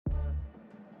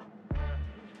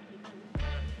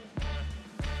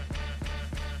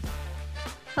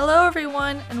Hello,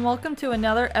 everyone, and welcome to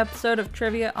another episode of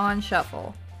Trivia on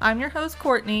Shuffle. I'm your host,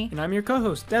 Courtney. And I'm your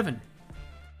co-host, Devin.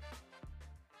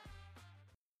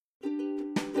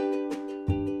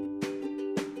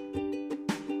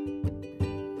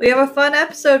 We have a fun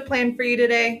episode planned for you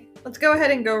today. Let's go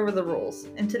ahead and go over the rules.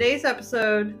 In today's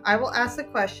episode, I will ask the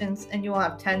questions and you will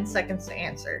have 10 seconds to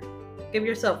answer. Give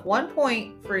yourself 1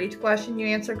 point for each question you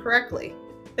answer correctly.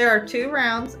 There are 2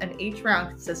 rounds and each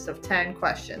round consists of 10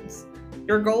 questions.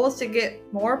 Your goal is to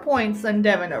get more points than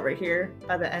Devin over here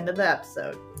by the end of the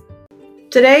episode.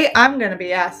 Today, I'm going to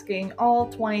be asking all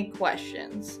 20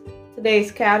 questions.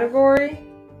 Today's category,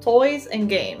 toys and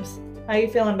games. How are you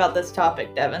feeling about this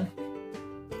topic, Devin?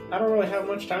 I don't really have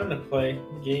much time to play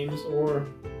games or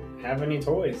have any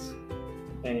toys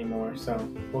anymore, so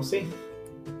we'll see.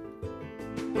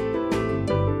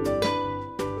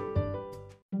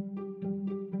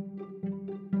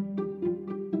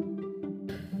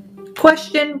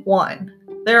 Question 1.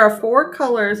 There are 4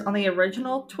 colors on the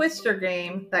original Twister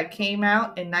game that came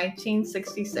out in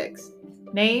 1966.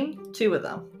 Name 2 of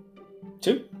them.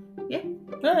 2? Yeah.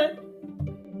 Alright.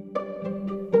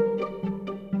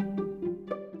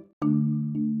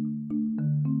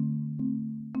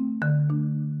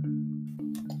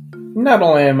 Not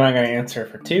only am I going to answer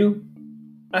for 2,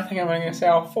 I think I'm going to say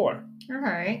all 4.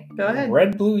 Alright, go ahead.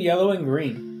 Red, blue, yellow, and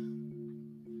green.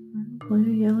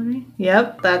 Blue, yellow, green?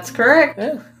 Yep, that's correct.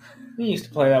 Yeah, we used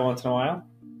to play that once in a while.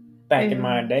 Back in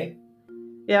my day.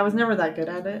 Yeah, I was never that good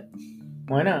at it.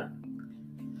 Why not?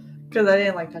 Because I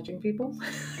didn't like touching people.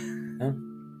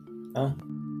 Oh.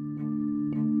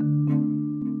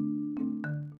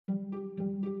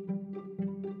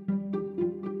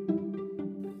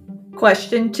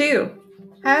 Question 2.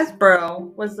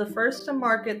 Hasbro was the first to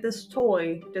market this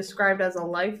toy described as a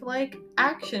lifelike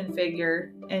action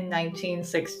figure in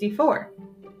 1964.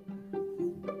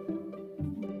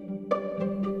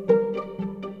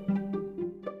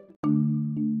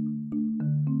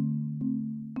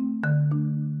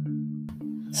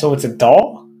 So it's a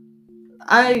doll?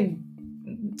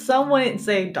 Some wouldn't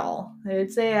say doll. They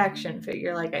would say action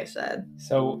figure, like I said.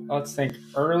 So let's think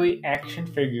early action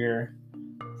figure.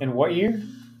 In what year?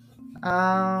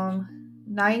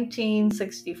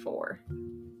 1964.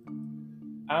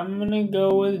 I'm gonna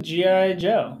go with G.I.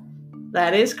 Joe.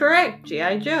 That is correct,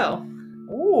 G.I. Joe.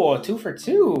 Ooh, 2 for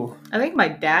 2. I think my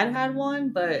dad had one,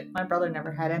 but my brother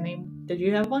never had any. Did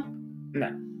you have one?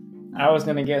 No. I was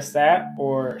gonna guess that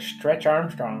or Stretch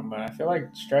Armstrong, but I feel like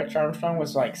Stretch Armstrong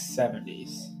was like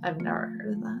 70s. I've never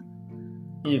heard of that.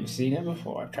 You've seen it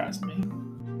before, trust me.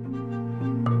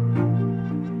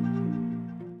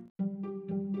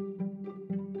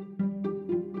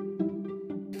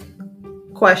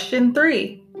 Question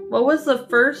 3. What was the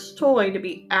first toy to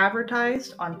be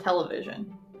advertised on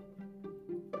television?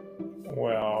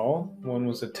 Well, when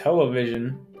was the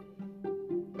television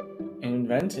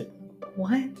invented?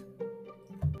 What?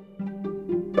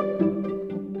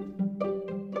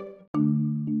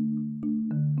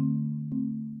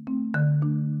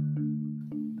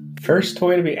 First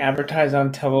toy to be advertised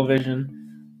on television,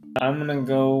 I'm gonna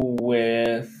go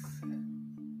with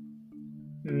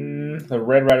the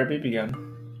Red Ryder BB gun.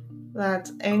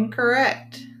 That's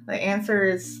incorrect. The answer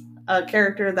is a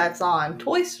character that's on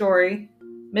Toy Story,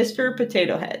 Mr.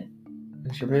 Potato Head.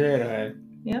 Mr. Potato Head.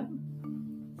 Yep.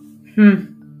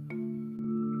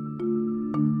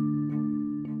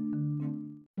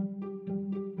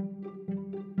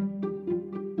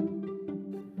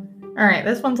 Alright,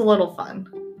 this one's a little fun.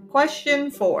 Question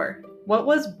 4. What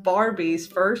was Barbie's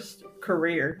first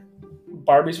career?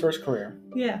 Barbie's first career.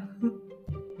 Yeah.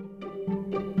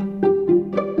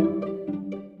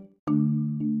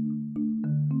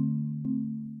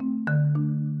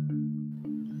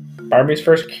 Barbie's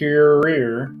first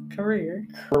career.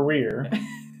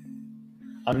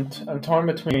 I'm torn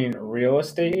between real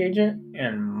estate agent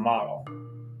and model.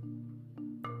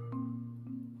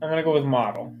 I'm gonna go with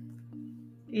model.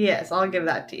 Yes, I'll give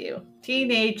that to you.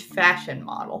 Teenage fashion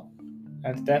model.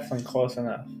 That's definitely close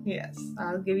enough. Yes,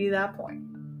 I'll give you that point.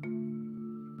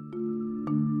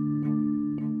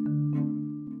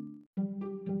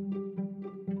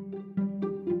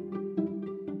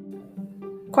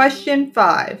 Question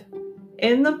 5.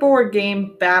 In the board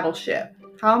game Battleship,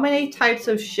 how many types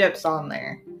of ships on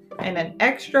there? And an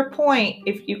extra point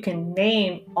if you can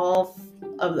name all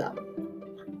of them.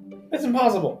 It's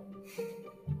impossible.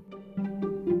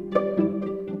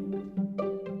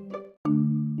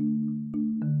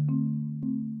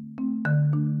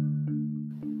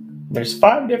 There's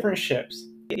 5 different ships.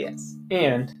 Yes.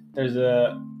 And there's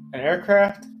an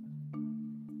aircraft,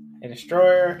 a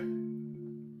destroyer,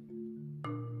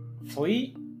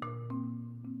 fleet,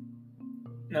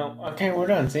 No. Okay, we're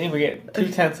done. See, we get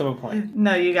 2/10 of a point.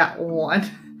 No, you got one.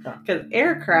 Oh. Because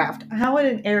aircraft, how would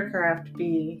an aircraft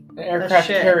be? An aircraft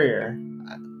ship. carrier.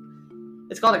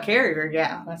 It's called a carrier,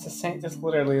 yeah. That's that's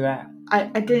literally that.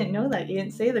 I didn't know that. You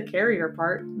didn't say the carrier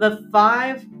part. The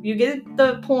 5, you get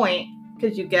the point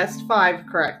because you guessed 5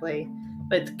 correctly.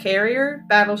 But it's carrier,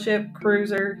 battleship,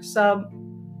 cruiser,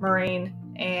 submarine,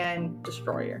 and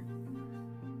destroyer.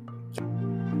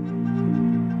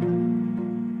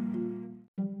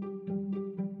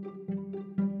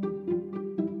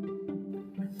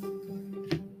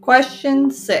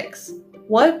 Question 6.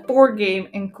 What board game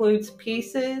includes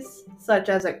pieces such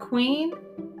as a queen,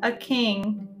 a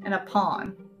king, and a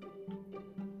pawn?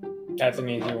 That's an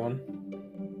easy one.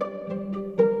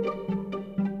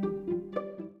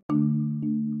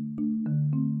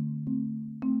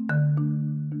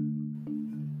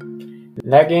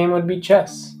 That game would be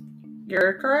chess.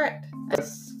 You're correct. I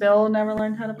still never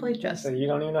learned how to play chess. So you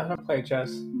don't even know how to play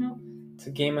chess. No. It's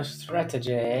a game of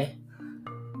strategy.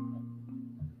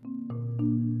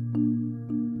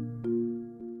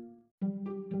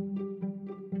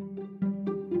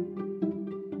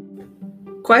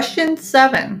 Question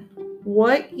 7.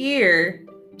 What year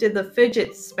did the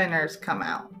fidget spinners come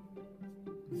out?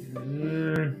 I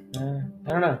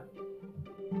don't know.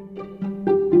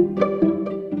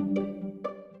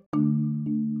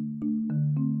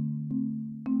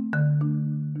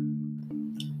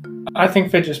 I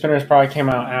think fidget spinners probably came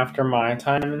out after my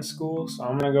time in school, so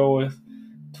I'm going to go with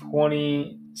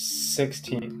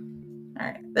 2016. All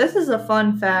right. This is a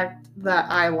fun fact that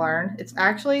I learned. It's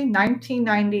actually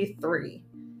 1993.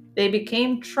 They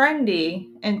became trendy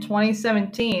in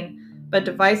 2017, but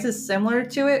devices similar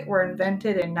to it were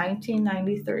invented in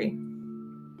 1993.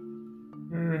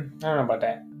 I don't know about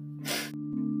that.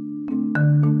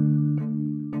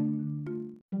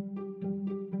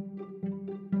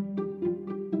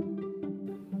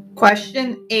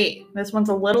 Question 8. This one's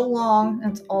a little long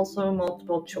and it's also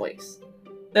multiple choice.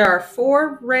 There are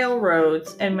 4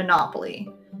 railroads in Monopoly.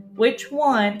 Which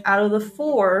one out of the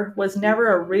 4 was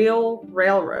never a real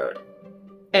railroad?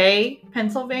 A.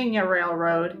 Pennsylvania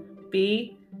Railroad.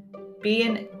 B.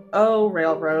 B&O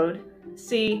Railroad.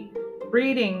 C.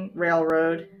 Reading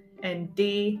Railroad. And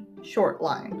D. Short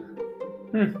Line.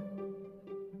 I'm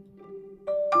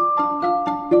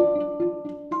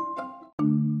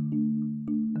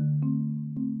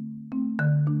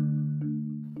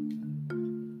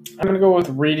going to go with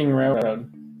Reading Railroad.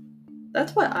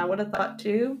 That's what I would have thought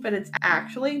too, but it's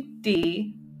actually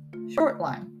D. Short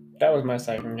Line. That was my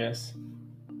second guess.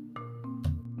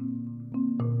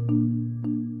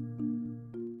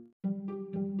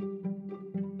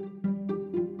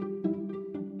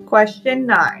 Question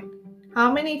 9. How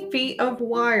many feet of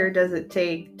wire does it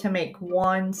take to make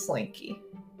one Slinky?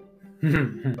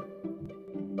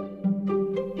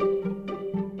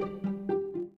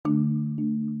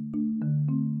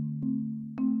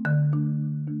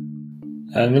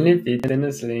 How many feet in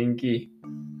a slinky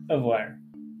of wire?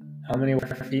 How many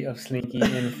feet of slinky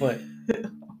in foot?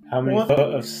 How many foot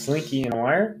of slinky in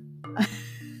wire?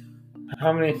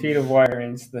 How many feet of wire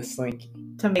in the slinky?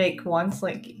 To make one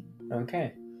Slinky.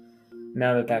 Okay.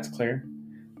 Now that that's clear,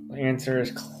 the answer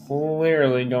is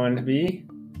clearly going to be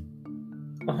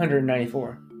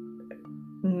 194.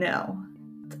 No.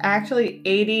 It's actually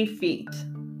 80 feet.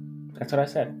 That's what I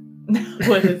said.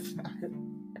 No, it is not.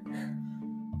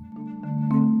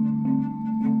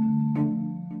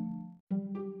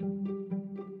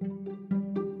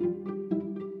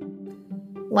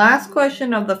 Last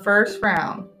question of the first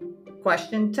round.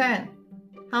 Question 10.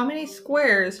 How many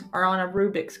squares are on a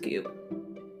Rubik's Cube?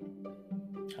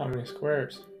 How many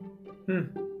squares?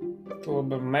 It's a little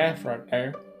bit of math right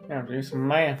there. I have to do some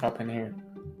math up in here.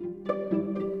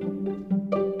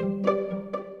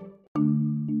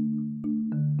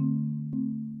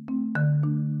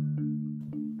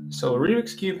 So a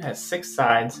Rubik's Cube has 6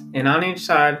 sides, and on each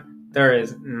side there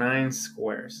is 9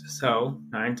 squares. So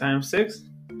 9 times 6,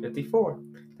 54.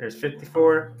 There's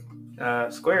 54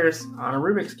 squares on a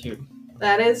Rubik's Cube.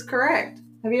 That is correct.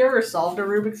 Have you ever solved a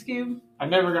Rubik's Cube?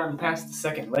 I've never gotten past the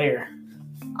second layer.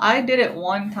 I did it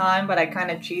one time, but I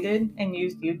kind of cheated and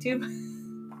used YouTube.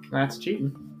 That's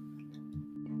cheating.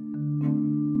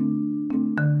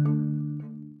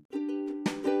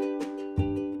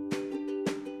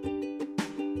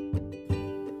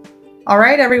 All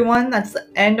right, everyone, that's the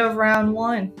end of round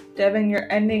 1. Devin,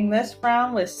 you're ending this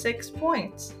round with 6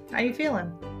 points. How you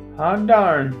feeling? Oh,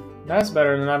 darn. That's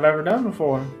better than I've ever done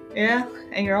before. Yeah,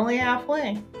 and you're only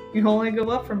halfway. You only go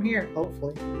up from here,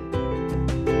 hopefully.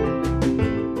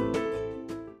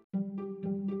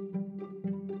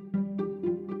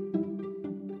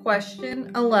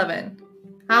 Question 11.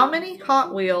 How many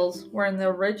Hot Wheels were in the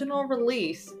original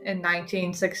release in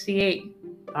 1968?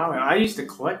 I used to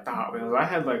collect the Hot Wheels. I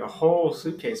had like a whole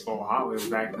suitcase full of Hot Wheels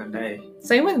back in the day.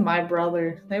 Same with my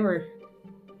brother. They were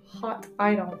hot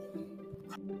item.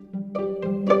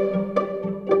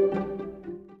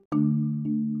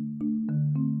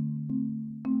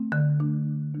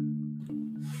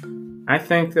 I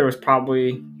think there was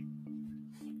probably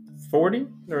 40.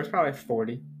 There was probably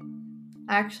 40.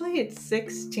 Actually, it's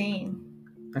 16.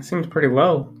 That seems pretty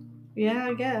low. Yeah,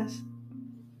 I guess.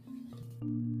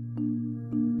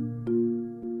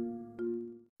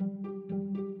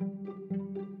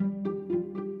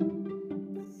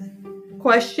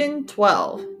 Question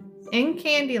 12. In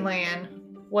Candyland,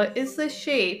 what is the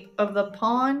shape of the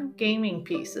pawn gaming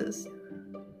pieces?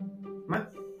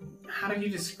 What? How do you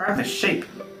describe the shape?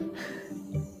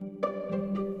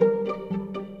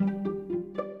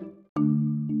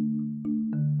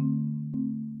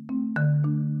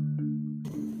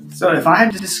 So if I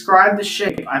had to describe the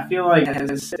shape, I feel like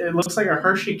it looks like a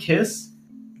Hershey Kiss,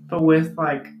 but with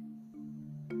like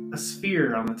a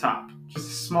sphere on the top. Just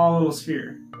a small little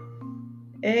sphere.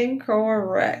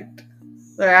 Incorrect.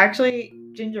 They're actually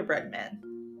gingerbread men.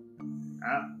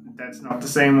 That's not the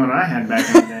same one I had back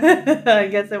in the day. I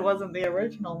guess it wasn't the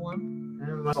original one. I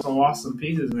must have lost some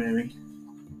pieces, maybe.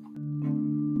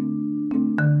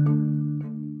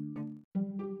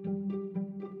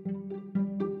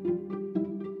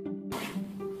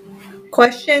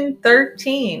 Question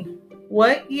 13.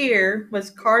 What year was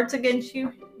Cards Against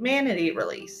Humanity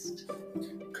released?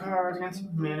 Cards Against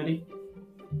Humanity.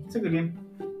 It's a good game.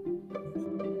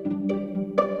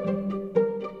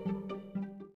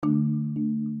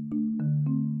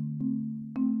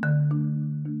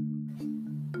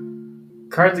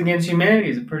 Cards Against Humanity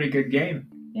is a pretty good game.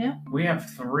 Yeah. We have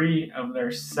 3 of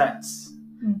their sets.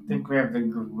 I think we have the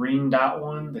green dot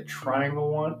one, the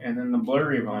triangle one, and then the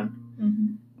blurry one.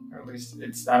 Or at least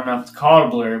I don't know if it's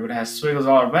called blurry, but it has squiggles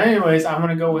all over. But anyways, I'm going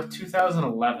to go with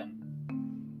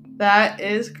 2011. That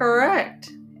is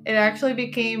correct. It actually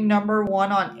became number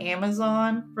 1 on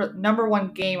Amazon, number 1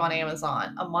 game on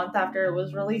Amazon, a month after it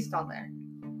was released on there.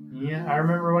 Yeah, I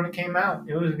remember when it came out.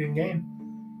 It was a good game.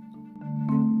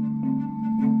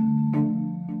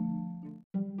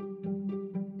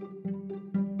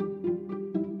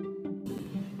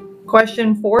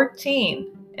 Question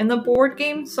 14. In the board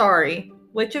game Sorry,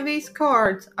 which of these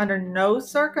cards, under no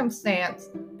circumstance,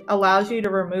 allows you to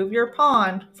remove your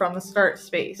pawn from the start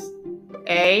space?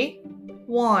 A,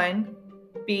 1,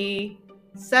 B,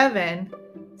 7,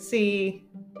 C,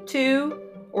 2,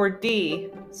 or D,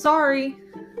 sorry?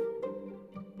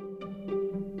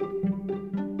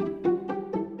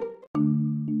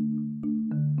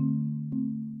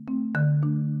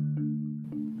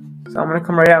 So I'm going to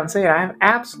come right out and say it. I have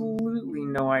absolutely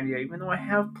no idea, even though I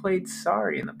have played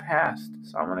Sorry in the past.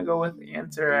 So I'm going to go with the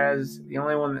answer as the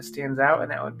only one that stands out,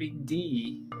 and that would be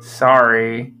D.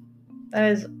 Sorry.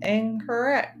 That is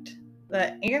incorrect.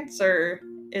 The answer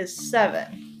is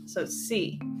 7, so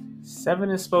C. 7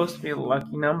 is supposed to be a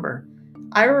lucky number.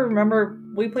 I remember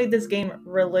we played this game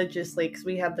religiously because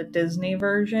we had the Disney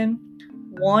version.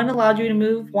 1 allowed you to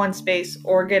move 1 space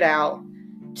or get out.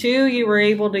 2, you were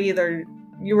able to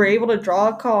draw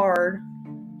a card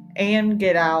and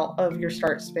get out of your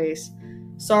start space.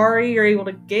 Sorry, you're able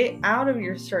to get out of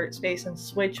your start space and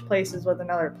switch places with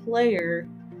another player.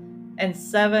 And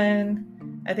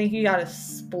 7, I think you got to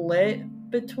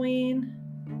split between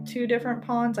 2 different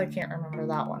pawns. I can't remember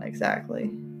that one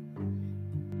exactly.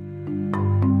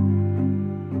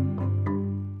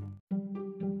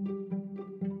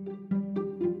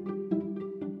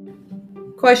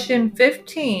 Question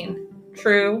 15.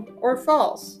 True or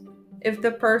false? If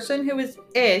the person who is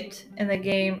it in the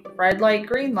game Red Light,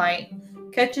 Green Light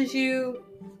catches you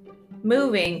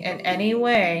moving in any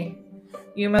way,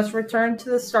 you must return to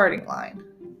the starting line.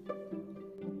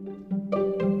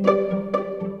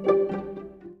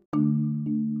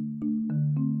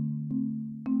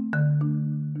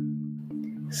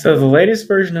 So the latest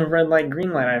version of Red Light,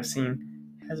 Green Light I've seen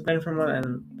has been from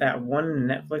that one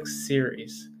Netflix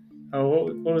series.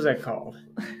 Oh, what was that called?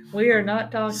 We are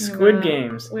not talking Squid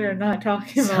Games. We are not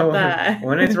talking about that.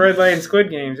 When it's Red Light and Squid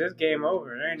Games, it's game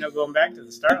over. There ain't no going back to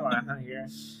the start line here.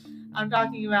 I'm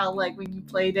talking about like when you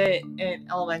played it in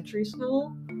elementary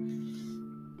school.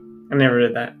 I never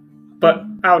did that. But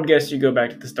I would guess you go back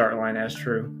to the start line as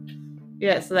true.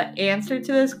 Yeah, so the answer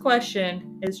to this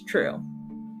question is true.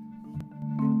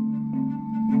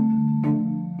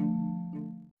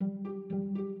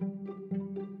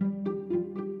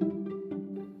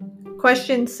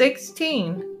 Question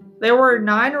 16. There were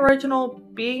 9 original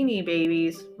Beanie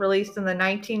Babies released in the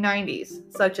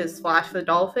 1990s, such as Splash the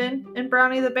Dolphin and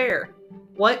Brownie the Bear?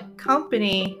 What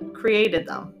company created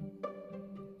them?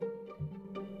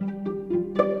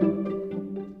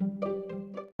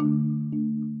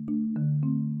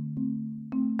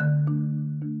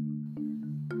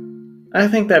 I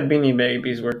think that Beanie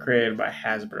Babies were created by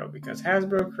Hasbro because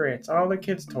Hasbro creates all the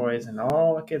kids' toys and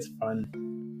all the kids'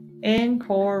 fun.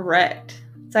 Incorrect.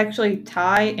 It's actually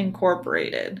Ty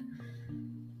Incorporated.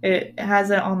 It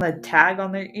has it on the tag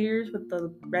on their ears with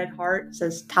the red heart. It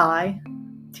says Ty,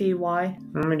 T-Y.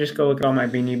 Let me just go look at all my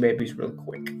Beanie Babies real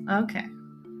quick. Okay.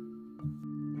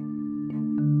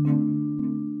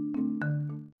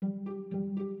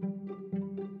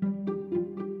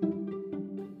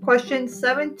 Question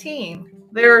 17.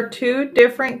 There are two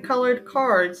different colored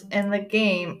cards in the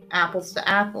game Apples to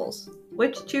Apples.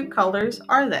 Which two colors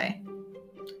are they?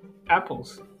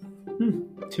 Apples.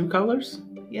 Two colors?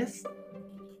 Yes.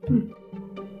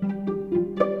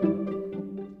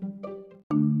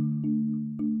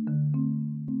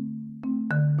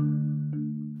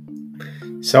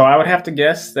 So I would have to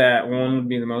guess that one would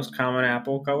be the most common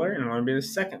apple color and one would be the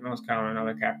second most common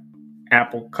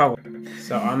apple color.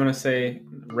 So I'm going to say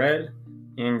red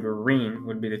and green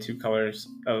would be the two colors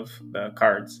of the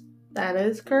cards. That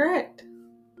is correct.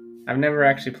 I've never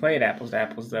actually played Apples to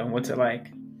Apples though. What's it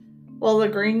like? Well, the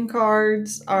green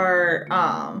cards are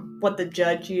what the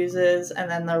judge uses, and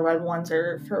then the red ones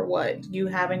are for what you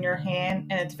have in your hand,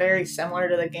 and it's very similar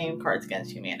to the game Cards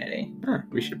Against Humanity. Huh,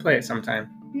 we should play it sometime.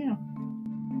 Yeah.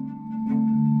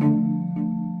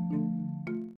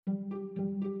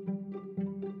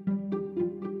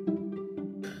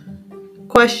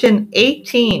 Question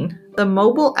 18. The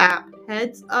mobile app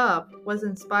Heads Up was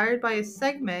inspired by a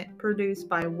segment produced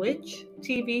by which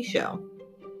TV show?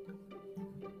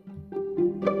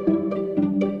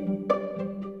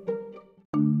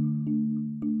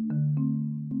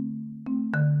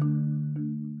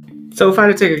 So if I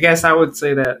had to take a guess, I would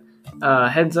say that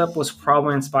Heads Up was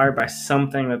probably inspired by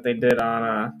something that they did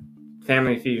on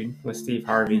Family Feud with Steve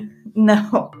Harvey.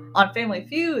 No, on Family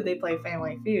Feud, they play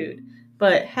Family Feud.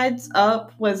 But Heads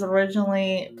Up was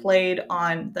originally played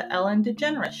on the Ellen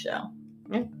DeGeneres show.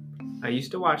 Yeah, I used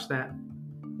to watch that.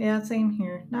 Yeah, same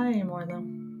here. Not anymore, though.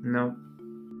 No.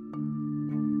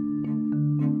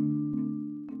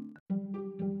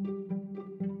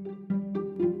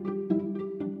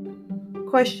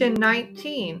 Question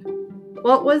 19.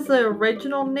 What was the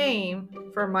original name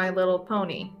for My Little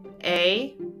Pony?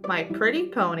 A, My Pretty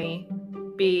Pony.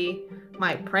 B,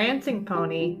 My Prancing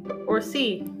Pony. Or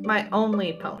C, My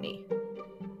Only Pony.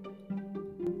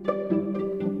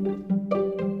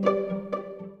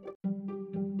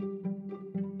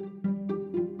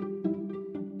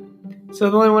 So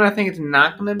the only one I think it's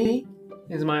not going to be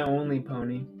is My Only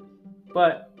Pony.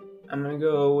 But I'm going to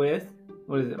go with,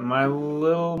 what is it? My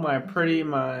Pretty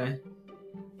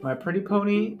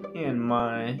Pony and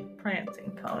My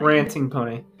Prancing Pony. Prancing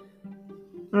Pony.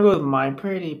 I'm going to go with My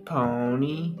Pretty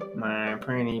Pony. My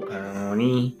Pretty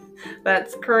Pony.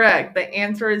 That's correct. The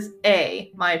answer is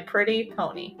A, My Pretty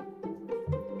Pony.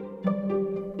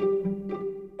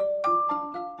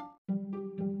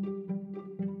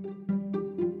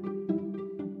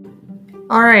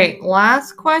 All right,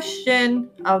 last question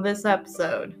of this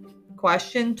episode.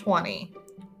 Question 20.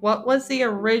 What was the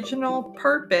original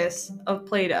purpose of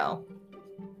Play-Doh?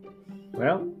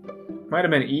 Well, might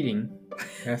have been eating.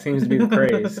 That seems to be the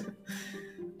craze.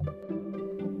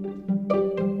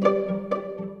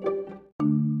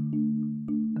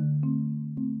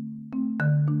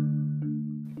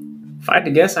 If I had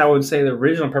to guess, I would say the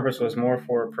original purpose was more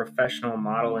for professional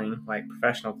modeling, like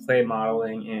professional clay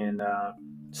modeling and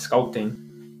sculpting.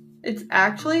 It's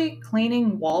actually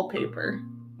cleaning wallpaper.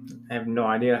 I have no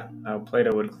idea how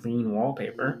Play-Doh would clean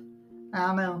wallpaper. I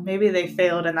don't know. Maybe they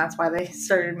failed and that's why they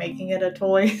started making it a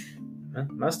toy.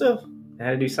 Must have. They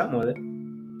had to do something with it.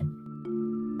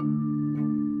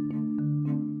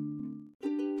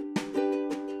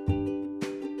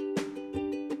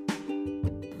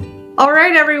 All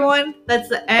right, everyone. That's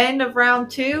the end of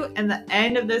round 2 and the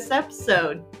end of this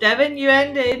episode. Devin, you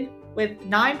ended with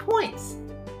 9 points.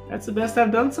 That's the best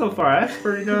I've done so far. That's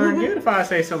pretty darn good if I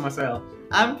say so myself.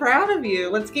 I'm proud of you.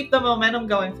 Let's keep the momentum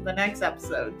going for the next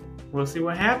episode. We'll see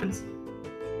what happens.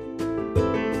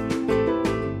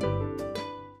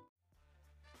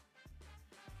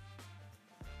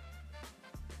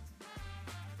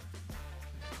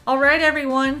 All right,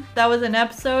 everyone. That was an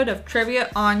episode of Trivia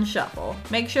on Shuffle.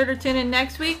 Make sure to tune in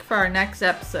next week for our next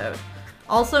episode.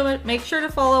 Also, make sure to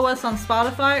follow us on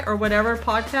Spotify or whatever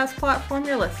podcast platform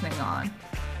you're listening on.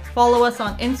 Follow us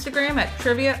on Instagram at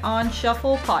Trivia on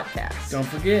Shuffle Podcast. Don't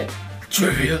forget,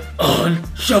 Trivia on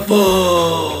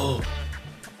Shuffle!